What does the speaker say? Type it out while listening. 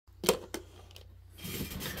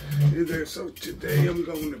Hey there, so today I'm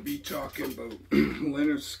going to be talking about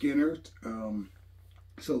Lynyrd Skynyrd.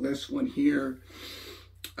 So this one here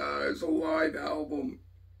is a live album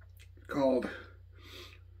called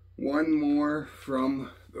One More from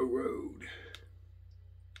the Road.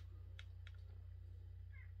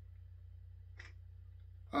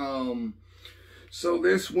 So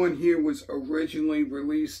this one here was originally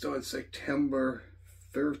released on September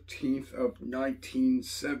 13th of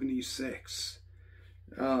 1976.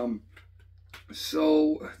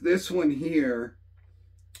 So this one here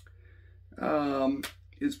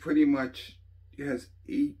is pretty much, it has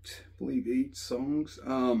eight songs.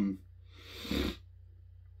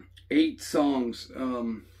 8 songs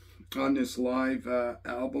on this live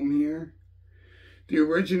album here. The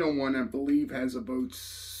original one, I believe, has about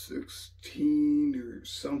 16 or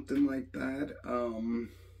something like that.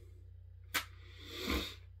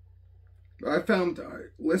 I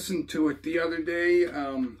listened to it the other day.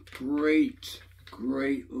 Great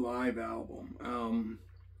live album.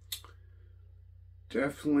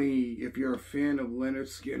 Definitely, if you're a fan of Lynyrd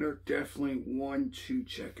Skynyrd, definitely one to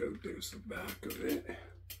check out. There's the back of it.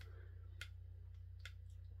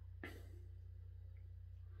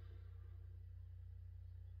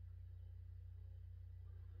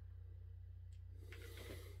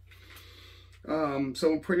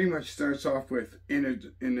 So it pretty much starts off with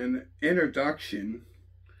an introduction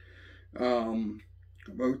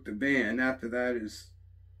about the band. After that is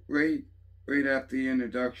right after the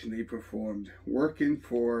introduction, they performed Working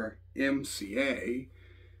for MCA.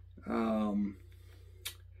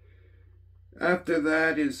 After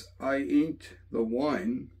that is I Ain't the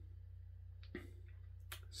One,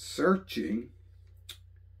 Searching,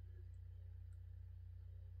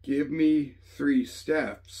 Give Me 3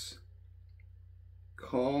 Steps,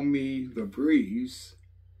 Call Me the Breeze,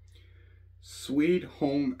 Sweet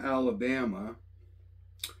Home Alabama.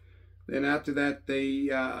 Then after that, they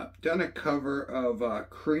done a cover of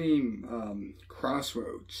Cream,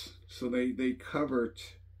 Crossroads. So they covered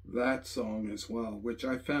that song as well, which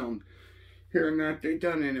I found, hearing that, they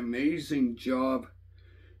done an amazing job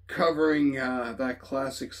covering that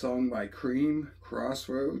classic song by Cream,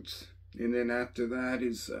 Crossroads. And then after that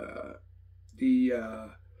is the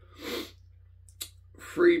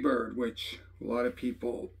Freebird, which a lot of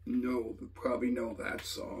people probably know that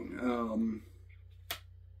song.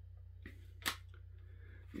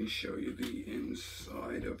 Let me show you the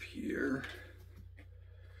inside of here.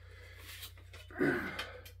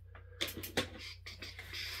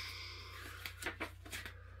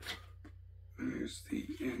 There's the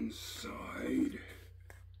inside.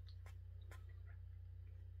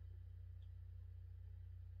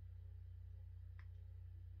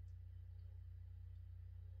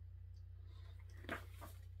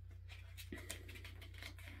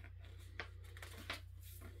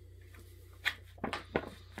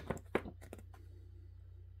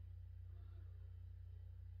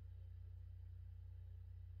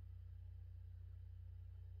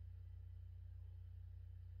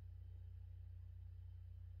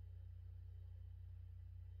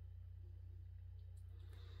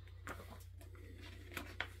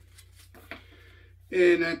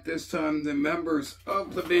 And at this time, the members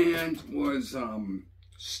of the band was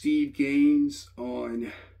Steve Gaines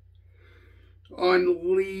on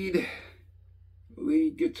lead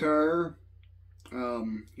guitar,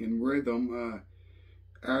 in rhythm,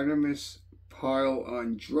 Artemis Pyle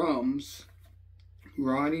on drums,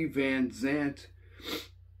 Ronnie Van Zant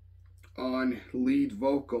on lead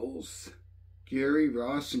vocals, Gary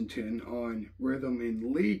Rossington on rhythm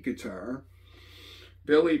and lead guitar,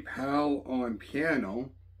 Billy Powell on piano,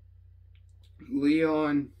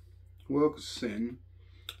 Leon Wilkeson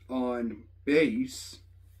on bass,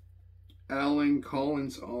 Alan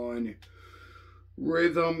Collins on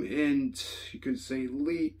rhythm and, you could say,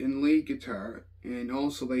 lead guitar. And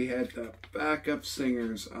also they had the backup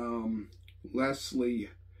singers, Leslie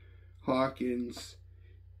Hawkins,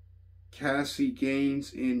 Cassie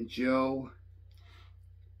Gaines, and Joe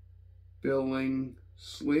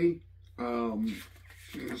Billingsley.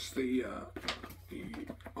 Here's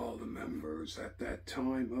all the members at that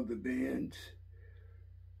time of the band.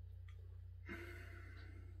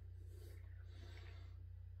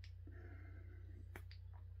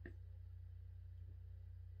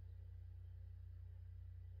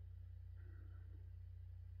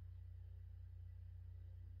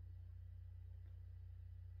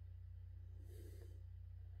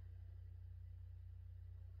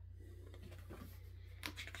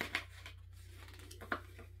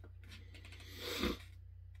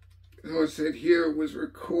 So it said here it was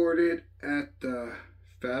recorded at the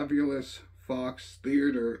Fabulous Fox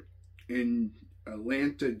Theater in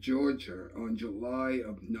Atlanta, Georgia on July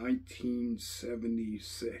of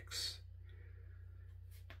 1976.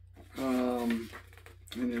 And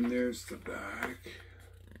then there's the back.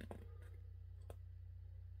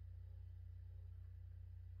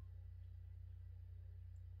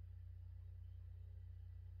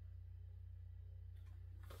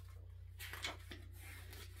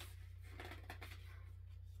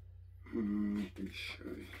 Let me show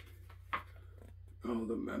you all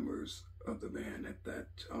the members of the band at that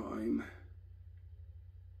time.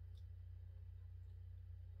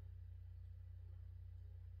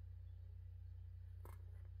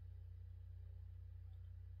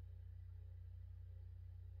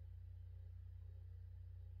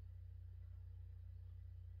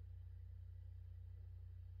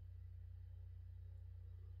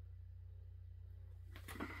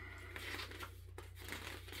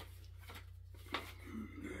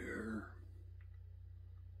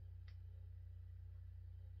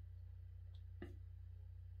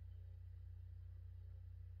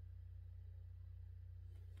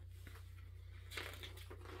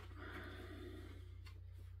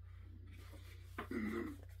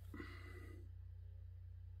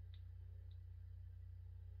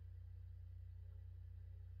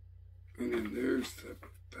 And then there's the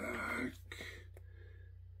back.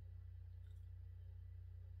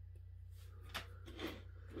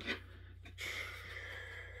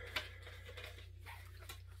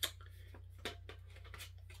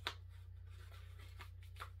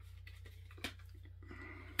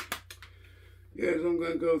 Yeah, so I'm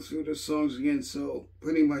going to go through the songs again. So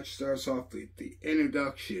pretty much starts off the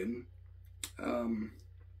introduction of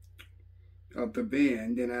the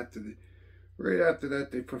band. And right after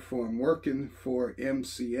that, they perform Working for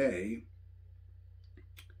MCA.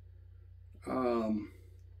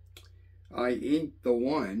 I Ain't the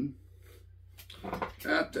One.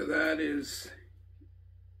 After that is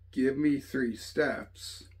Give Me 3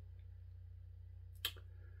 Steps.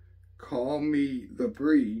 Call Me the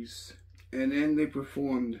Breeze. And then they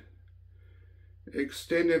performed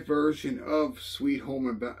extended version of Sweet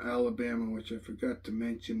Home Alabama, which I forgot to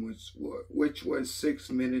mention, which was 6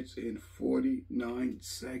 minutes and 49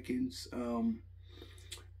 seconds. Then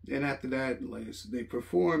after that, they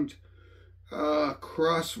performed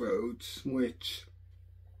Crossroads, which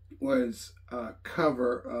was a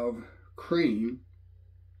cover of Cream.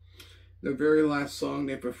 The very last song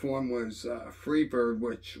they performed was Freebird,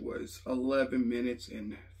 which was 11 minutes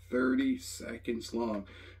and 30 seconds long.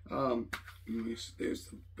 There's the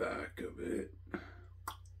back of it.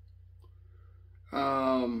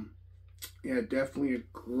 Yeah, definitely a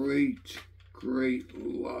great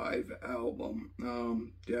live album.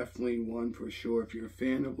 Definitely one for sure if you're a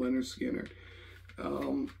fan of Lynyrd Skynyrd.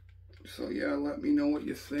 So yeah, let me know what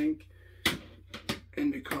you think in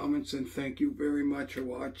the comments, and thank you very much for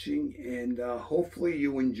watching, and hopefully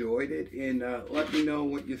you enjoyed it, and let me know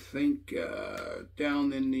what you think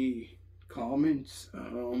down in the comments.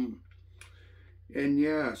 And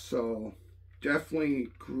yeah, so definitely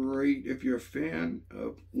great if you're a fan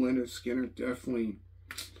of Lynyrd Skynyrd. Definitely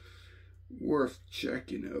worth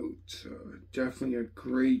checking out. Definitely a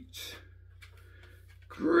great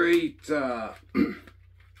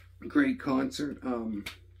concert.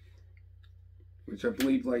 Which I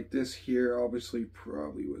believe, like this here, obviously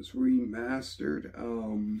probably was remastered.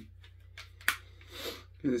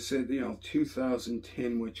 It said,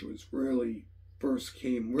 2010, which was really first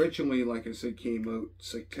came, originally, like I said, came out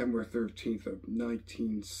September 13th of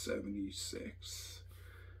 1976.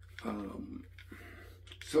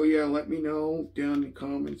 So yeah, let me know down in the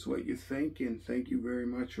comments what you think, and thank you very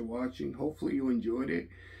much for watching. Hopefully you enjoyed it,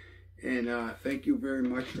 and thank you very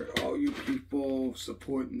much for all you people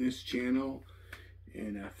supporting this channel.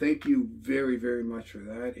 And thank you very much for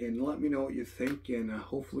that. And let me know what you think. And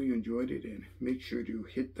hopefully you enjoyed it. And make sure to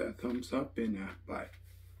hit that thumbs up. And bye.